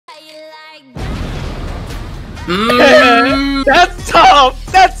That's tough.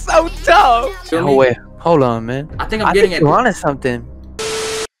 That's so tough. Oh wait, hold on, man. I think I'm getting it. You're onto something.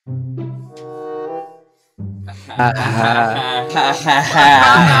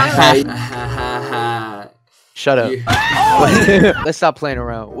 Shut up. Let's stop playing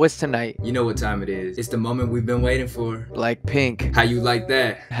around. What's tonight? You know what time it is. It's the moment we've been waiting for. BLACKPink. How you like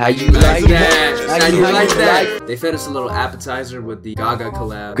that? How you like that? How you like that? They fed us a little appetizer with the Gaga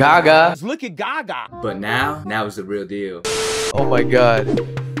collab. Gaga. Look at Gaga. But now is the real deal. Oh my god.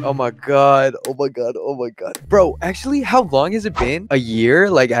 Oh my god. Oh my god. Oh my god. Bro, actually, how long has it been? A year?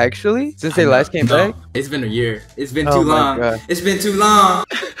 Like, actually? Since they last came back? It's been a year. It's been Oh too my long. God. It's been too long.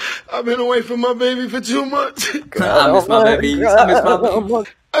 I've been away from my baby for 2 months. I miss my baby. I miss my baby.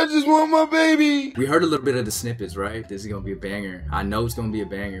 I just want my baby. We heard a little bit of the snippets, right? This is gonna be a banger. I know it's gonna be a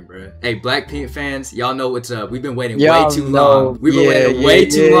banger, bro. Hey, BLACKPink fans, y'all know what's up. We've been waiting way too long. We've been waiting way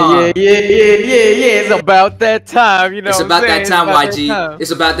too long. Yeah. It's about that time, you know. It's about that time, YG. Time.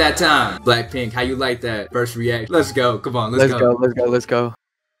 It's about that time. BLACKPink, how you like that first reaction? Let's go. Come on, let's go. Let's go.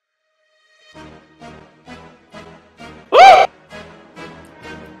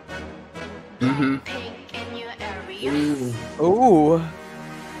 Ooh.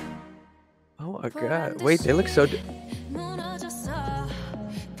 Oh my god. Wait, they look so.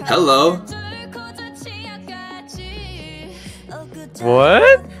 Hello.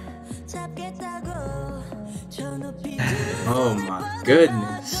 What? Oh my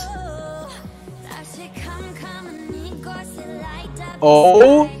goodness.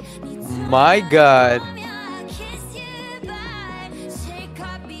 Oh my god.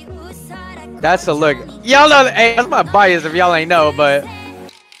 That's a look. Y'all know that. Hey, that's my bias if y'all ain't know, but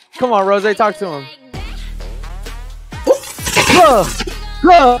come on, Rose, talk to him.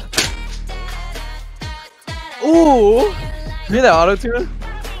 Ooh. You hear that auto-tune?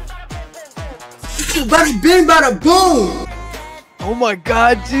 Bada bing, bada boom. Oh my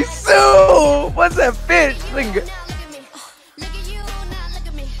god, Jisoo! What's that fish?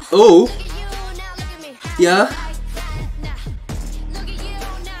 Oh. Yeah.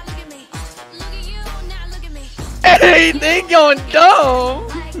 Hey, they going dumb!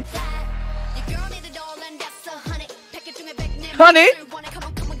 Honey?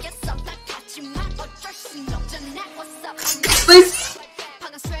 Please.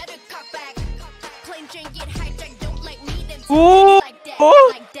 Ooh.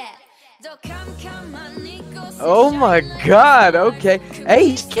 Oh my god, okay.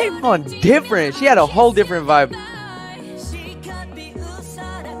 Hey, she came on different. She had a whole different vibe.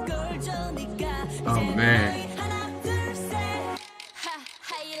 Oh man.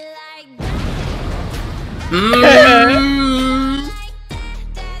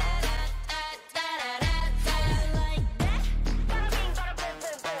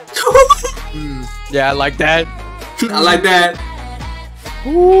 Yeah, I like that. I like that.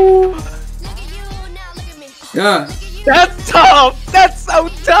 Ooh. Yeah. That's tough. That's so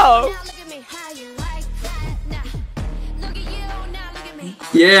tough.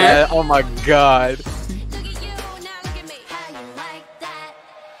 Yeah. Oh my god.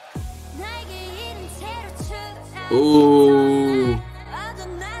 Ooh.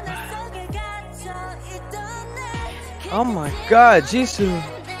 Oh my god, Jisoo.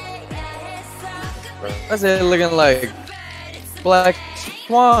 That's it looking like Black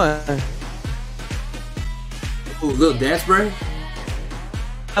Swan. Ooh, little dance break.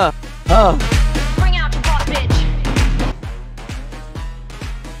 Bring out the butt, bitch.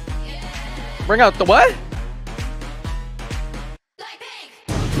 Bring out the what?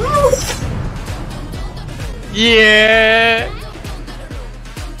 Yeah.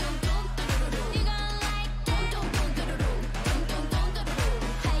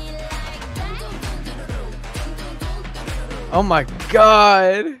 Oh my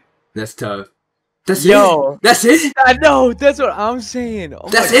god. That's tough. That's Yo. it. That's it. I know. That's what I'm saying. Oh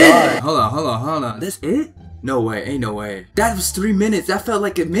That's my god. it. Hold on. That's it. No way. Ain't no way. That was 3 minutes. That felt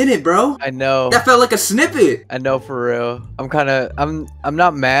like a minute, bro. I know. That felt like a snippet. I know for real. I'm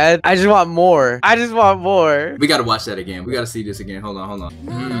not mad. I just want more. I just want more. We gotta watch that again. We gotta see this again. Hold on.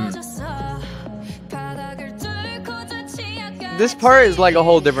 This part is like a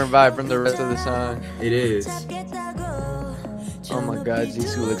whole different vibe from the rest of the song. It is. Oh my god,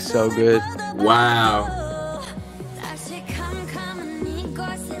 Jisoo looks so good. Wow.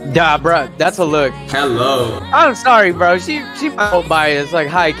 Nah, bro, that's a look. Hello. I'm sorry, bro. She my whole bias, like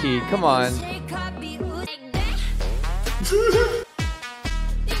high key. Come on.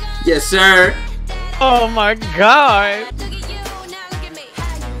 Yes, sir. Oh my god.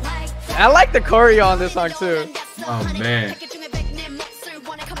 I like the choreo on this song too. Oh man.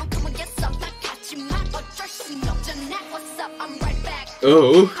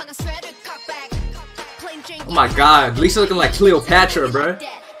 Oh. Oh my god, Lisa looking like Cleopatra, bro.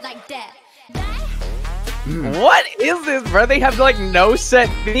 What is this, bro? They have like no set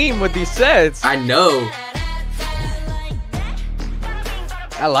theme with these sets. I know.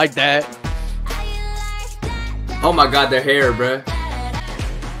 I like that. Oh my god, their hair, bro.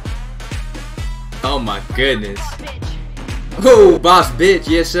 Oh my goodness. Oh, boss bitch,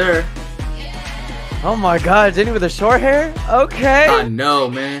 yes sir. Oh my god, Jenny with the short hair? Okay. I know,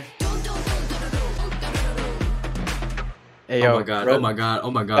 man. Hey, Oh yo, my god, Ro- oh my god,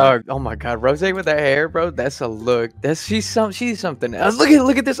 oh my god. oh my god, Rose with that hair, bro. That's a look. She's something else.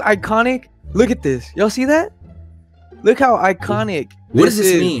 Look at this iconic. Look at this. Y'all see that? Look how iconic. What does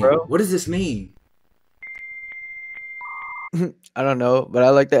this mean? bro? What does this mean? I don't know, but I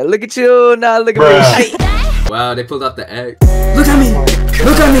like that. Look at you now. Look at me. Wow, they pulled out the X. Look at me!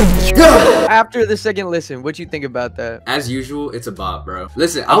 Look at me! Go! After the second listen, what you think about that? As usual, it's a bop, bro.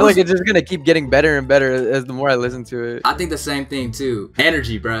 Listen, I feel like it's just gonna keep getting better and better as the more I listen to it. I think the same thing too.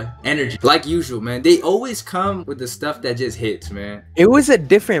 Energy, bro. Energy. Like usual, man. They always come with the stuff that just hits, man. It was a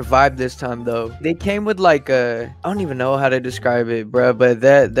different vibe this time, though. They came with like a, I don't even know how to describe it, bro. But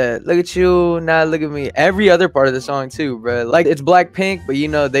that look at you, now look at me. Every other part of the song too, bro. Like it's Blackpink, but you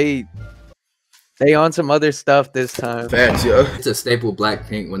know they on some other stuff this time. Facts, yo. It's a staple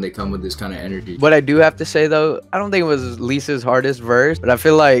Blackpink when they come with this kind of energy. What I do have to say though, I don't think it was Lisa's hardest verse, but I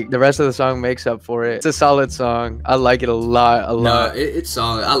feel like the rest of the song makes up for it. It's a solid song. I like it a lot. No, it's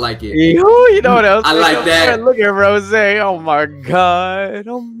solid. I like it. You know what else? I like that. Look at Rose. Oh my god.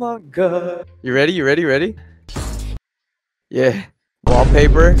 Oh my god. You ready? You ready? Ready? Yeah.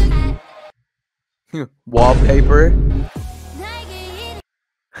 Wallpaper. Wallpaper.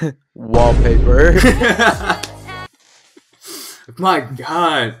 Wallpaper. My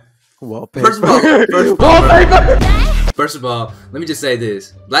god. Wallpaper. First of all, let me just say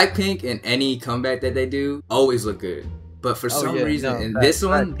this. Blackpink in any comeback that they do always look good. But for some reason in this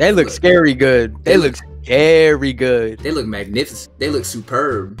one, they look scary good. They look scary good. They look magnificent. They look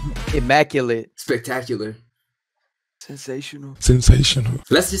superb. Immaculate. Spectacular. Sensational.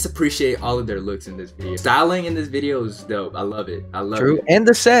 Let's just appreciate all of their looks in this video. Styling in this video is dope. I love it. I love True. it. And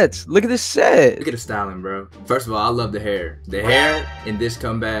the sets. Look at this set. Look at the styling, bro. First of all, I love the hair. The hair in this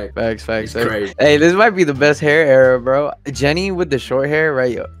comeback Facts. is crazy. Hey, this might be the best hair era, bro. Jenny with the short hair,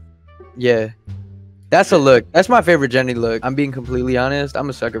 right? Yeah. That's a look. That's my favorite Jenny look. I'm being completely honest. I'm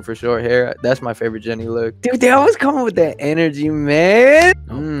a sucker for short hair. That's my favorite Jenny look. Dude, they always come with that energy, man.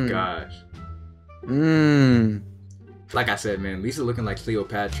 Oh gosh. Like I said, man, Lisa looking like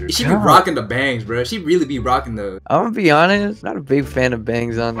Cleopatra. She be rocking the bangs, bro. She really be rocking the... I'm gonna be honest, not a big fan of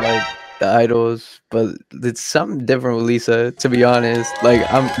bangs on like the idols, but it's something different with Lisa, to be honest. Like,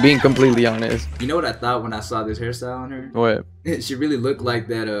 I'm being completely honest. You know what I thought when I saw this hairstyle on her? What? She really looked like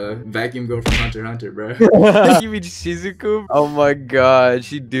that vacuum girl from Hunter x Hunter, bro. You mean Shizuku? Oh my god,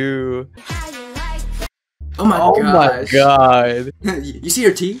 she do. Oh my gosh. My god. You see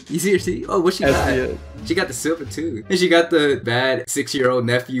her teeth? You see her teeth? Oh, what she got? She got the silver tooth. And she got the bad 6-year-old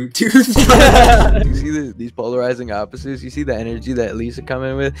nephew tooth. You see these polarizing opposites? You see the energy that Lisa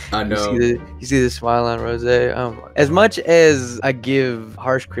coming with? I know. You see the smile on Rose? As much as I give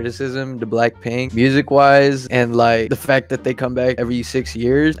harsh criticism to Blackpink, music-wise, and like the fact that they come back every 6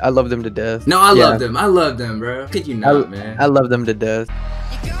 years, I love them to death. No, I love them. I love them, bro. Think you not, man. I love them to death.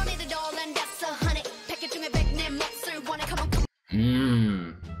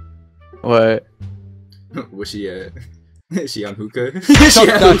 What? Where's she at? She on hookah? She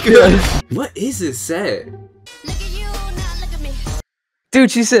on hookah? What is this set?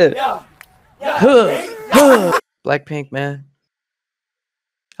 Dude, she said, Blackpink, man.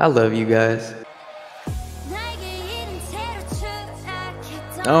 I love you guys.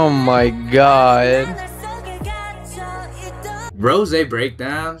 Oh my god. Rose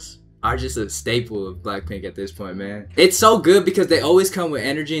breakdowns are just a staple of Blackpink at this point, man. It's so good because they always come with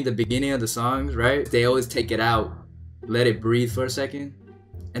energy in the beginning of the songs, right? They always take it out, let it breathe for a second,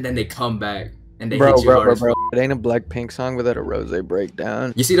 and then they come back and they hit you hard. Bro. It ain't a Blackpink song without a Rose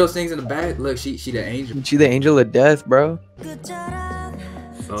breakdown. You see those things in the back? Look, she the angel. She the angel of death, bro.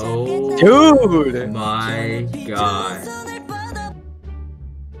 Oh, dude, my god.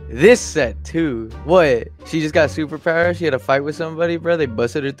 This set too. What? She just got superpowers. She had a fight with somebody, bro. They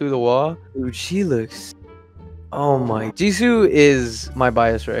busted her through the wall. Dude, she looks. Oh my. Jisoo is my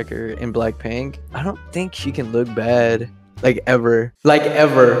bias wrecker in Blackpink. I don't think she can look bad, like ever. Like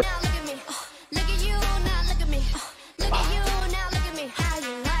ever.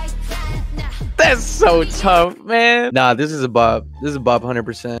 That's so tough, man. Nah, this is a bop. This is a bop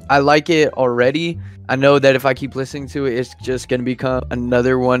 100%. I like it already. I know that if I keep listening to it, it's just gonna become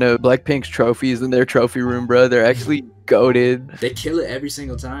another one of Blackpink's trophies in their trophy room, bro. They're actually goated. They kill it every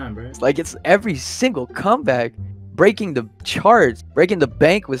single time, bro. Like, it's every single comeback. Breaking the charts, breaking the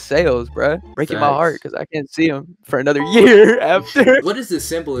bank with sales, bro. Breaking my heart because I can't see them for another year after. What is this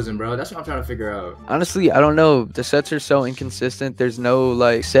symbolism, bro? That's what I'm trying to figure out. Honestly, I don't know. The sets are so inconsistent. There's no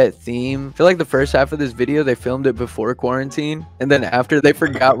like set theme. I feel like the first half of this video, they filmed it before quarantine. And then after, they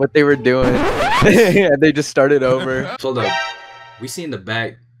forgot what they were doing. And they just started over. Hold up. We see in the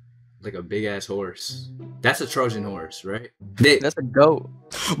back like a big ass horse. That's a Trojan horse, right? That's a goat.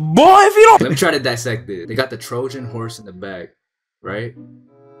 Boy, if you don't. Let me try to dissect it. They got the Trojan horse in the back, right?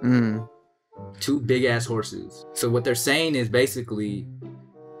 Mm. 2 big ass horses. So what they're saying is basically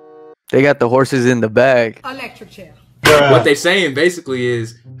They got the horses in the bag. Electric chair. what they're saying basically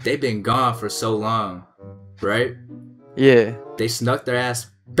is they've been gone for so long, right? Yeah. They snuck their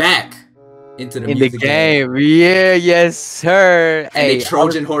ass back into the In the music game. Yeah, yes, sir. And they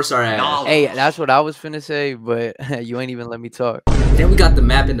Trojan horse our ass. Hey, that's what I was finna say, but you ain't even let me talk. Then we got the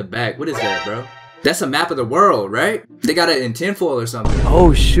map in the back. What is that, bro? That's a map of the world, right? They got it in tinfoil or something.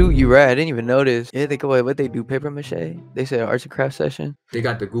 Oh shoot, you right. I didn't even notice. Yeah, they go. Wait, what they do? Paper mache? They said arts and crafts session. They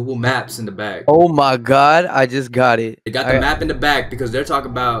got the Google Maps in the back. Oh my god, I just got it. They got the map in the back because they're talking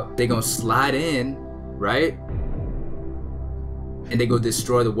about they gonna slide in, right? And they go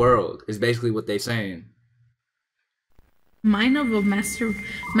destroy the world. Is basically what they saying. Mind of a master.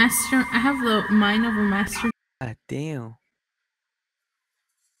 I have the mind of a master. God damn.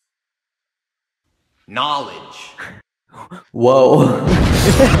 Knowledge. Whoa.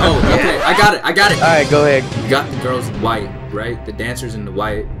 Oh, okay. I got it. All right, go ahead. You got the girls in white, right? The dancers in the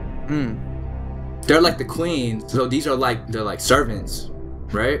white. Hmm. They're like the queens. So these are like, they're like servants,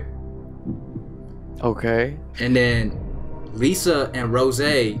 right? Okay. And then Lisa and Rose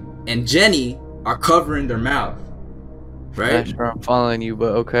and Jenny are covering their mouth, right? Not sure I'm following you,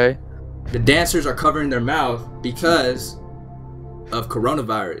 but okay. The dancers are covering their mouth because of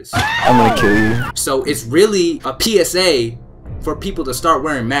coronavirus. I'm gonna kill you. So it's really a PSA for people to start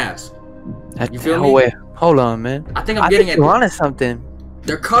wearing masks. You feel me? Wait, hold on, man. I think I'm getting you're onto something.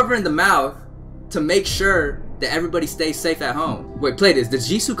 They're covering the mouth to make sure that everybody stays safe at home. Wait, play this. Does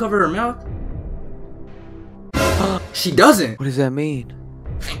Jisoo cover her mouth? She doesn't. What does that mean?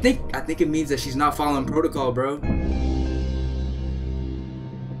 I think it means that she's not following protocol, bro.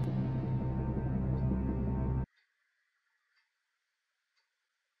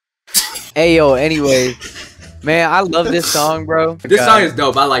 Hey yo, anyway, man, I love this song, bro. This song is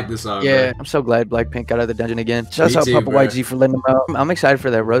dope. I like this song. Yeah, bro. I'm so glad Blackpink got out of the dungeon again. Shouts Me out too, Papa bro. YG for letting them out. I'm excited for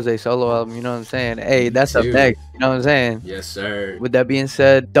that Rose solo album, you know what I'm saying? Hey, that's up too. next, you know what I'm saying? Yes, sir. With that being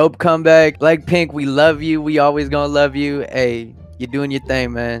said, dope comeback. Blackpink, we love you. We always gonna love you. Hey, you're doing your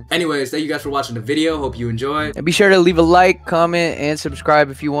thing, man. Anyways, thank you guys for watching the video. Hope you enjoyed. And be sure to leave a like, comment, and subscribe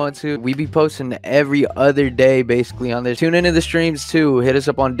if you want to. We be posting every other day, basically, on this. Tune into the streams, too. Hit us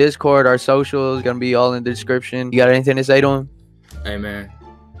up on Discord. Our socials gonna be all in the description. You got anything to say to him? Hey, man.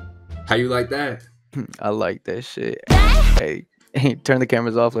 How you like that? I like that shit. Hey, turn the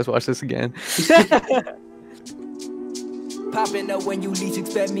cameras off. Let's watch this again. Popping up when you least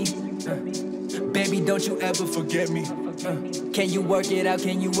expect me. Baby, don't you ever forget me. Can you work it out?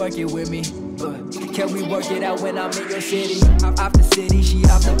 Can you work it with me? Can we work it out when I'm in your city? Off the city, she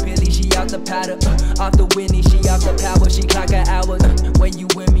off the pilly, she off the powder. Off the Winnie, she off the power, she clock her hours. When you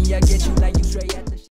with me, I get you like you straight at